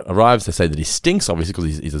arrives. They say that he stinks, obviously,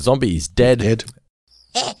 because he's a zombie. He's dead.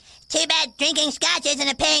 Too bad drinking scotch isn't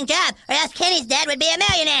a paying job, or else Kenny's dad would be a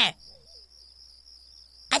millionaire.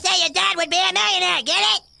 I say your dad would be a millionaire, get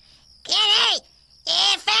it? Kenny!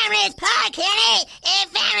 Family's poor, Kenny!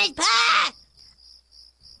 Family's poor!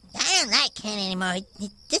 I don't like Kenny anymore. He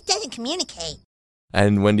just doesn't communicate.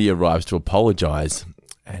 And Wendy arrives to apologise.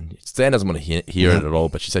 And Stan doesn't want to hear it at all,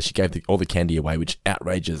 but she says she gave all the candy away, which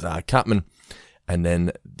outrages Cartman. And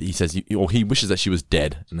then he says, he wishes that she was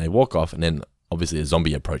dead. And they walk off, and then obviously a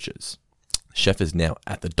zombie approaches. Chef is now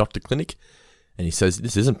at the doctor clinic, and he says,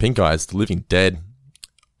 "This isn't Pink Eye, it's the living dead."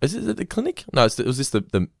 Is it the clinic? No, it was just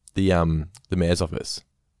the mayor's office.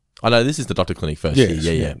 Oh no, this is the doctor clinic first. Yes,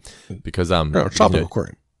 yeah. Because tropical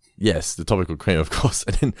cream. Yes, the topical cream, of course.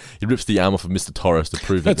 And then he rips the arm off of Mr. Torres to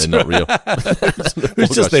prove that they're not real. Who's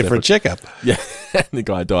just there for a checkup. Yeah, and the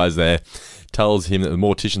guy dies there. Tells him that the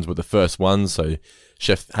morticians were the first ones, so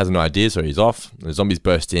Chef has an idea, so he's off. The zombies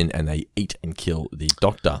burst in, and they eat and kill the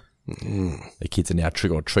doctor. The kids are now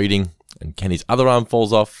trick-or-treating, and Kenny's other arm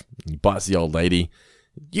falls off. And he bites the old lady.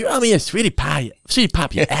 "You owe me a sweetie pie, you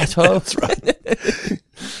asshole." That's right.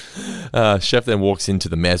 Chef then walks into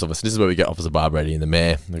the mayor's office. This is where we get Officer Barbrady and the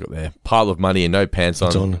mayor. They've got their pile of money and no pants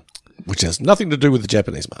on. Which has nothing to do with the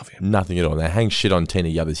Japanese mafia. Nothing at all. They hang shit on Tina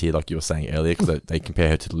Yothers here, like you were saying earlier, because they compare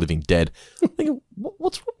her to the living dead. I'm thinking,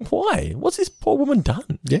 why? What's this poor woman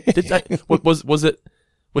done? Yeah.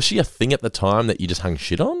 Was she a thing at the time that you just hung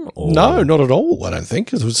shit on? Or? No, not at all, I don't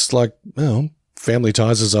think. It was just like, family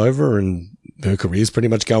ties is over and her career's pretty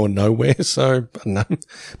much going nowhere, so I don't know.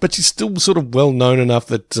 But she's still sort of well known enough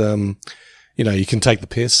that, you can take the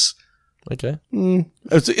piss. Okay.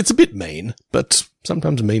 It's a bit mean, but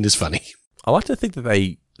sometimes mean is funny. I like to think that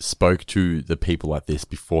they spoke to the people like this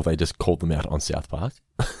before they just called them out on South Park.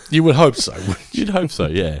 You would hope so. You'd hope so,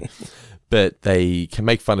 yeah. But they can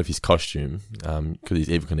make fun of his costume because he's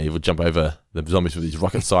Evel Knievel, jump over the zombies with his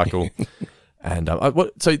rocket cycle. And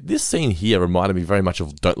so this scene here reminded me very much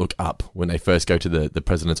of Don't Look Up when they first go to the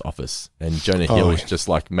president's office and Jonah Hill is just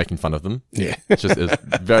like making fun of them. Yeah. It was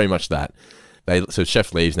very much that. So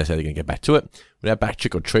Chef leaves and they say they're going to get back to it. We're now back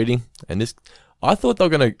trick-or-treating. And I thought they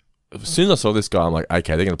were going to, as soon as I saw this guy, I'm like,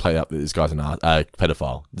 okay, they're going to play up that this guy's a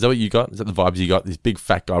pedophile. Is that what you got? Is that the vibes you got? This big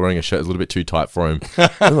fat guy wearing a shirt is a little bit too tight for him.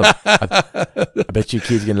 I bet you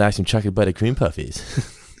kids are going to like some chocolate butter cream puffies.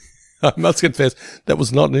 I must confess, that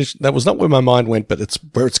was not where my mind went, but it's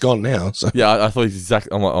where it's gone now. So Yeah, I thought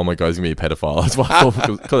exactly. I'm like, oh my god, he's gonna be a pedophile. That's why I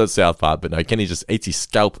thought because it's South Park. But no, Kenny just eats his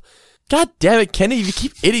scalp. God damn it, Kenny! You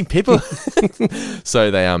keep eating people.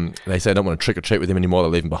 So they say they don't want to trick or treat with him anymore. They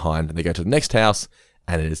leave him behind, and they go to the next house,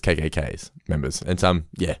 and it is KKK's members. And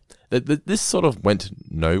this sort of went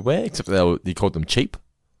nowhere except he called them cheap.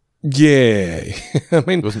 yeah, I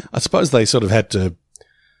mean, I suppose they sort of had to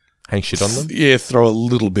Hang shit on them. Yeah, throw a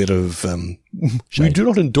little bit of. We do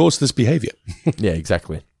not endorse this behaviour. Yeah,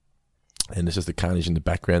 exactly. And it's just the carnage in the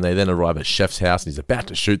background. They then arrive at Chef's house, and he's about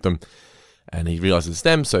to shoot them. And he realizes it's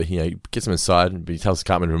them, so he gets them inside. And he tells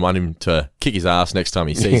Cartman to remind him to kick his ass next time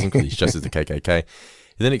he sees him because he's dressed as the KKK.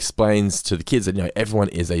 He then explains to the kids that everyone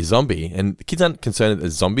is a zombie, and the kids aren't concerned that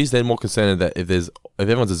there's zombies. They're more concerned that if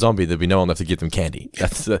everyone's a zombie, there'll be no one left to give them candy.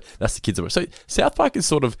 That's the kids. So South Park is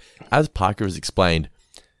sort of, as Parker has explained,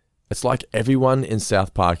 it's like everyone in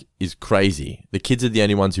South Park is crazy. The kids are the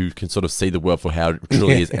only ones who can sort of see the world for how it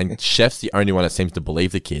truly is, and Chef's the only one that seems to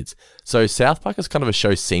believe the kids. So South Park is kind of a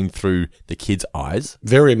show seen through the kids' eyes.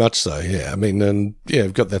 Very much so, yeah. I mean, and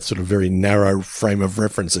we've got that sort of very narrow frame of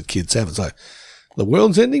reference that kids have. It's like, the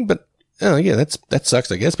world's ending, but that sucks,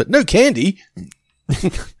 I guess. But no candy.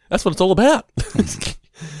 That's what it's all about.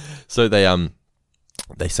 So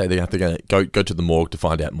they say they have to go to the morgue to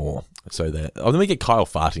find out more. So then we get Kyle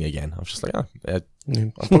farting again. I was just like,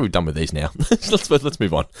 I'm probably done with these now. Let's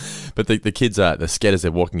move on. But the kids they're scared as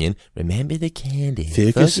they're walking in. Remember the candy.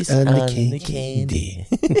 Focus on the candy.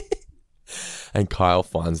 And Kyle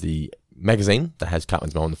finds the magazine that has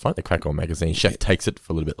Cartman's mom on the front, the Crackle magazine. Chef takes it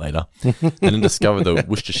for a little bit later, and then discover the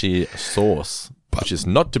Worcestershire sauce, which is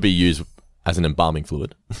not to be used as an embalming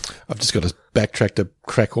fluid. I've just got to backtrack to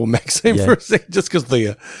Crackle magazine for a second, just because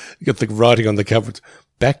you got the writing on the cover. It's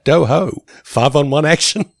back do ho, 5-on-1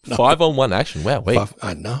 action. 5-on-1 action. Wow, wait.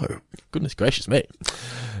 I know. Goodness gracious me.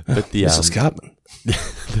 But the Mrs. Cartman.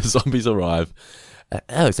 the zombies arrive.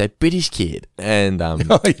 It's a British kid, and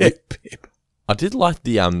I did like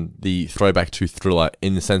the throwback to Thriller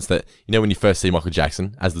in the sense that, when you first see Michael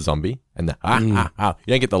Jackson as the zombie, and you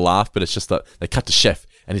don't get the laugh, but it's just that they cut to Chef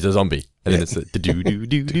and he's a zombie, and then it's the do do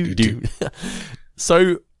do do do.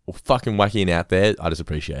 So fucking wacky and out there. I just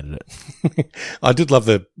appreciated it. I did love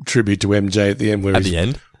the tribute to MJ at the end. At the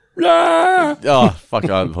end? Oh, fuck.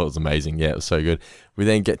 I thought it was amazing. Yeah, it was so good. We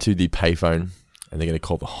then get to the payphone, and they're going to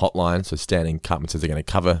call the hotline. So Stan and Cartman says they're going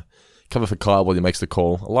to cover for Kyle while he makes the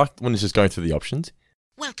call. I like when he's just going through the options.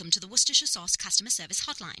 Welcome to the Worcestershire Sauce Customer Service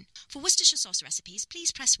Hotline. For Worcestershire Sauce recipes,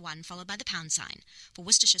 please press 1 followed by the pound sign. For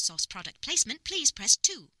Worcestershire Sauce product placement, please press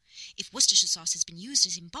 2. If Worcestershire Sauce has been used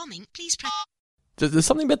as embalming, please press... There's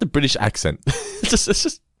something about the British accent. It's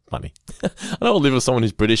just funny. I know I live with someone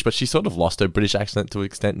who's British, but she sort of lost her British accent to an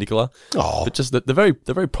extent, Nicola. Oh. But just the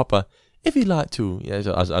very proper, if you like to. I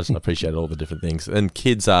just appreciate all the different things. And the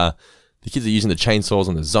kids are using the chainsaws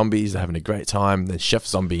on the zombies. They're having a great time. Then Chef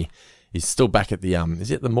Zombie is still back at the,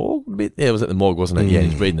 is it at the morgue? Yeah, it was at the morgue, wasn't it? Yeah,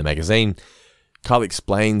 he's reading the magazine. Carl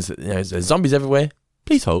explains that there's zombies everywhere.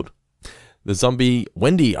 Please hold. The zombie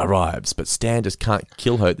Wendy arrives, but Stan just can't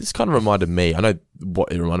kill her. This kind of reminded me, I know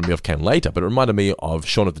what it reminded me of came later, but it reminded me of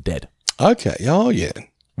Shaun of the Dead. Okay, oh yeah.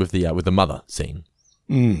 With the mother scene.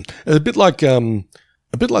 A bit like the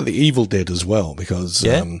Evil Dead as well, because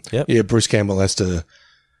Bruce Campbell has to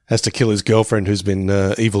kill his girlfriend who's been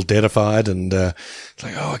Evil Deadified, and it's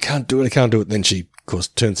like, I can't do it. And then she, of course,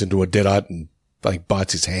 turns into a Deadite and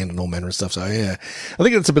bites his hand and all manner of stuff. So yeah, I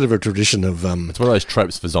think it's a bit of a tradition of it's one of those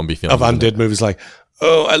tropes for zombie films of undead movies, like,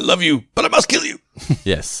 oh, I love you, but I must kill you.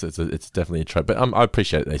 Yes, it's definitely a trope, but I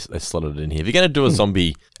appreciate it. They slotted it in here. If you're going to do a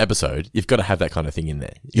zombie episode, you've got to have that kind of thing in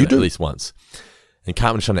there. You do at least once. And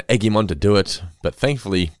Cartman's trying to egg him on to do it, but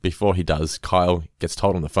thankfully, before he does, Kyle gets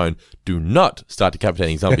told on the phone, do not start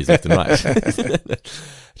decapitating zombies left and right.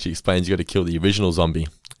 She explains you got to kill the original zombie,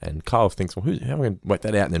 and Kyle thinks, well, how am I going to work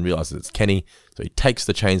that out? And then realizes it's Kenny, so he takes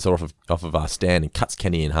the chainsaw off of our Stan and cuts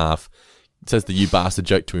Kenny in half. Says the "you bastard"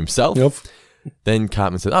 joke to himself. Yep. Then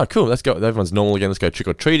Cartman says, oh, cool, let's go. Everyone's normal again. Let's go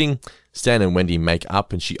trick-or-treating. Stan and Wendy make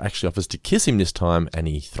up, and she actually offers to kiss him this time, and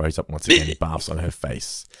he throws up once again. He barfs on her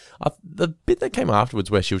face. The bit that came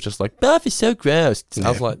afterwards where she was just like, barf is so gross. Yeah.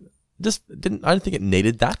 I was like, I don't think it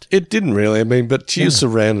needed that. It didn't really. I mean, but she is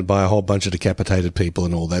surrounded by a whole bunch of decapitated people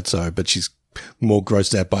and all that, but she's more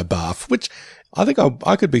grossed out by barf, which I think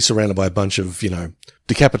I could be surrounded by a bunch of,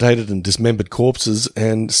 decapitated and dismembered corpses,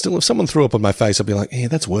 and still if someone threw up on my face, I'd be like, yeah,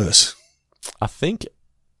 that's worse. I think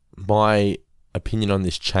my opinion on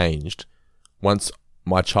this changed once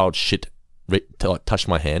my child shit touched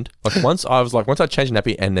my hand. Like once I changed a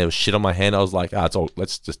nappy and there was shit on my hand, I was like, it's all,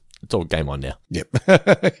 let's just it's all game on now. Yep.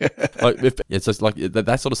 Like it's just like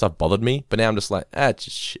that sort of stuff bothered me, but now I'm just like,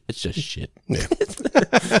 it's just shit. Yeah.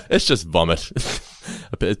 It's just vomit.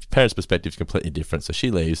 A parent's perspective is completely different. So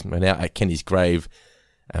she leaves. We're now at Kenny's grave.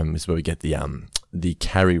 Is where we get the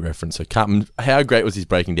Carrie reference. So Cartman, how great was his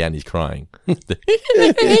breaking down? He's crying.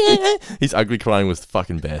 His ugly crying was the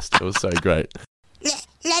fucking best. It was so great.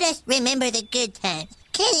 Let us remember the good times.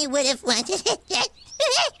 Kenny would have wanted it.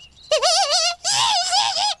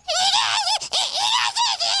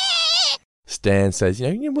 Stan says,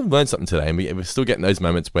 we've learned something today, and we're still getting those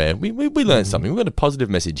moments where we learned something. We've got a positive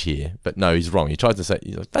message here. But no, he's wrong. He tries to say,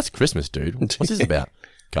 that's Christmas, dude. What's this about?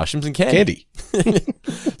 Costumes and candy.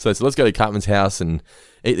 So let's go to Cartman's house and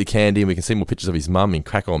eat the candy, and we can see more pictures of his mum in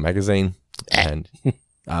Crackle magazine. And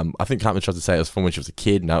I think Cartman tries to say it was from when she was a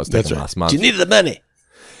kid. No, it was taken last month. You need the money.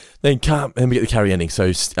 Then we get the Carrie ending. So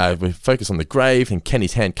we focus on the grave, and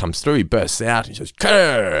Kenny's hand comes through. He bursts out. He says,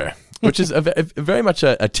 "Kerr!" Which is very much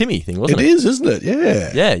a Timmy thing, wasn't it? It is, isn't it?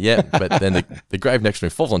 Yeah. Yeah. But then the grave next to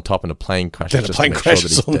him falls on top, and a plane crashes. Then a plane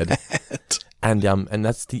crashes on that. And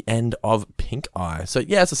that's the end of Pink Eye. So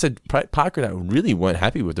yeah, as I said, Parker and I really weren't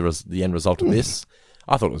happy with the end result of this.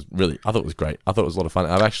 I thought it was great. I thought it was a lot of fun.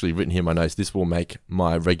 I've actually written here in my notes, this will make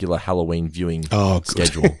my regular Halloween viewing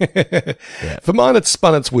schedule. Yeah. For mine, it's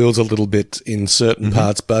spun its wheels a little bit in certain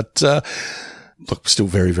parts, but look, still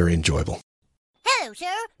very, very enjoyable. Hello, sir.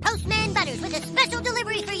 Postman Butters with a special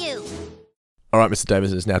delivery for you. All right, Mr.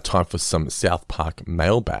 Davis, it's now time for some South Park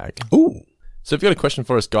mailbag. Ooh. So if you've got a question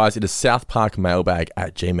for us, guys, it is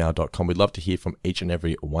southparkmailbag@gmail.com. We'd love to hear from each and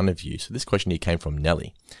every one of you. So this question here came from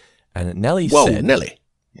Nelly. And Nelly said... Nelly.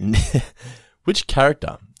 Which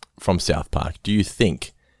character from South Park do you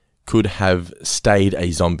think could have stayed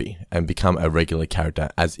a zombie and become a regular character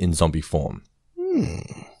as in zombie form? Who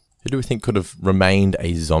do we think could have remained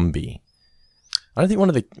a zombie? I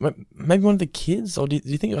don't think maybe one of the kids, or do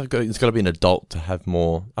you think it's got to be an adult to have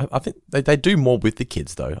more? I think they do more with the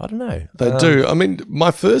kids, though. I don't know. They do. I mean,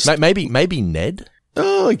 my first... Maybe Ned?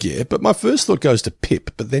 Oh, yeah, but my first thought goes to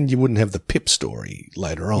Pip, but then you wouldn't have the Pip story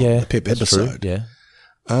later on, the Pip episode. True, yeah.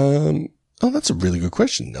 That's a really good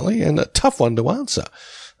question, Nelly, and a tough one to answer.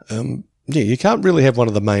 You can't really have one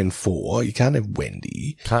of the main four. You can't have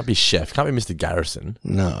Wendy. Can't be Chef. Can't be Mr. Garrison.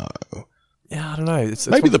 No. Yeah, I don't know. It's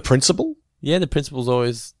maybe the principal? Yeah, the principal's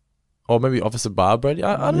always... Or maybe Officer Barbara.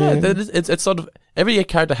 I don't know. It's sort of... Every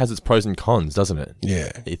character has its pros and cons, doesn't it?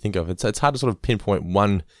 Yeah. You think of it. It's hard to sort of pinpoint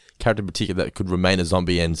one character in particular that could remain a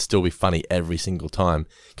zombie and still be funny every single time.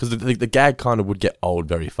 Because the gag kind of would get old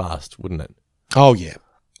very fast, wouldn't it? Oh, yeah.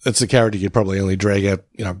 It's a character you'd probably only drag out,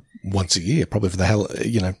 once a year. Probably for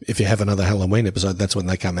if you have another Halloween episode, that's when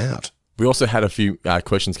they come out. We also had a few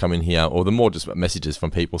questions come in here, or the more just messages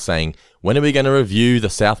from people saying, when are we going to review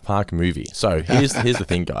the South Park movie? So here's the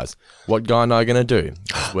thing, guys. What Guy and I are going to do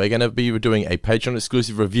is we're going to be doing a Patreon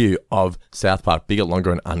exclusive review of South Park, Bigger,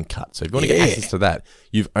 Longer, and Uncut. So if you want to get access to that,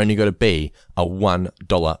 you've only got to be a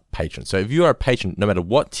 $1 patron. So if you are a patron, no matter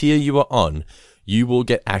what tier you are on, you will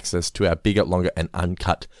get access to our Bigger, Longer, and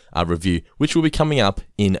Uncut review, which will be coming up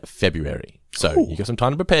in February. So you got some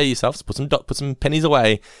time to prepare yourselves, put some pennies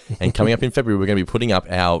away, and coming up in February, we're going to be putting up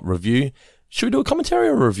our review. Should we do a commentary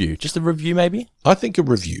or a review? Just a review, maybe? I think a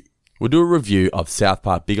review. We'll do a review of South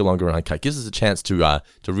Park, Bigger, Longer, and Uncut. Gives us a chance to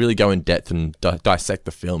really go in depth and dissect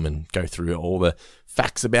the film and go through all the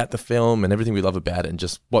facts about the film and everything we love about it and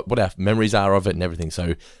just what our memories are of it and everything.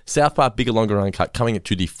 So South Park, Bigger, Longer, and Uncut coming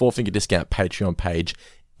to the Four Finger Discount Patreon page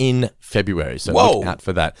in February. So look out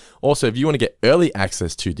for that. Also, if you want to get early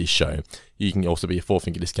access to this show, you can also be a Four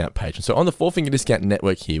Finger Discount patron. So on the Four Finger Discount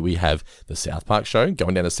Network here, we have the South Park show,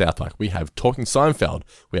 Going Down to South Park. We have Talking Seinfeld.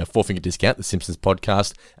 We have Four Finger Discount, the Simpsons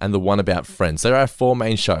podcast, and the One About Friends. There are 4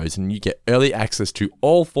 main shows, and you get early access to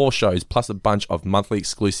all 4 shows, plus a bunch of monthly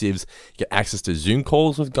exclusives. You get access to Zoom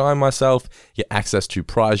calls with Guy and myself. You get access to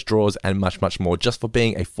prize draws and much, much more just for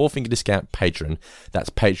being a Four Finger Discount patron. That's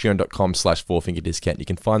patreon.com/fourfingerdiscount. You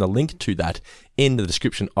can find a link to that in the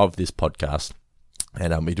description of this podcast.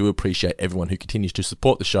 And we do appreciate everyone who continues to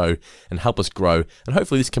support the show and help us grow. And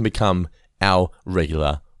hopefully this can become our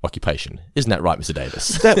regular occupation. Isn't that right, Mr. Davis?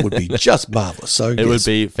 That would be just marvellous. So it would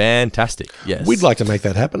be fantastic, yes. We'd like to make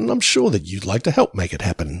that happen, and I'm sure that you'd like to help make it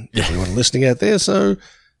happen. Everyone listening out there, so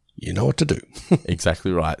you know what to do.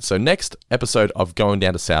 Exactly right. So next episode of Going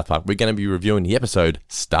Down to South Park, we're going to be reviewing the episode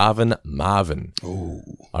Starvin' Marvin. Ooh.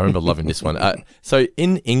 I remember loving this one. So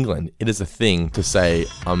in England, it is a thing to say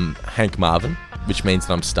I'm Hank Marvin, which means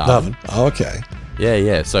that I'm starving. Oh, okay.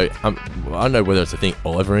 Yeah. So I don't know whether it's a thing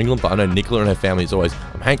all over England, but I know Nicola and her family is always,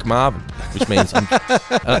 I'm Hank Marvin, which means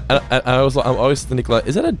I always think, Nicola,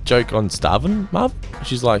 is that a joke on starving, Marv?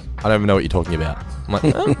 She's like, I don't even know what you're talking about. I'm like,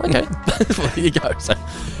 oh, okay. There you go. So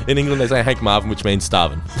in England, they say Hank Marvin, which means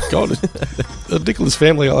starving. God, Nicola's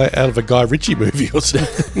family are out of a Guy Ritchie movie or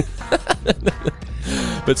something.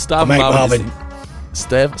 But Starving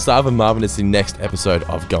Marvin is the next episode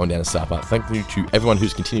of Going Down to South Park. Thank you to everyone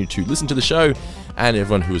who's continued to listen to the show and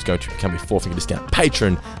everyone who is going to become a 4-finger discount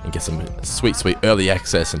patron and get some sweet early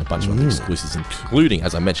access and a bunch of other exclusives, including,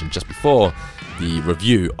 as I mentioned just before, the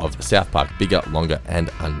review of South Park Bigger, Longer and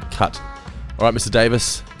Uncut. All right, Mr.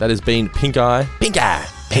 Davis, that has been Pink Eye.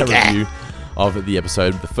 A review of the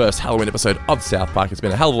episode, the first Halloween episode of South Park. It's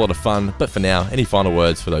been a hell of a lot of fun, but for now, any final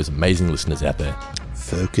words for those amazing listeners out there?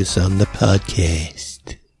 Focus on the podcast.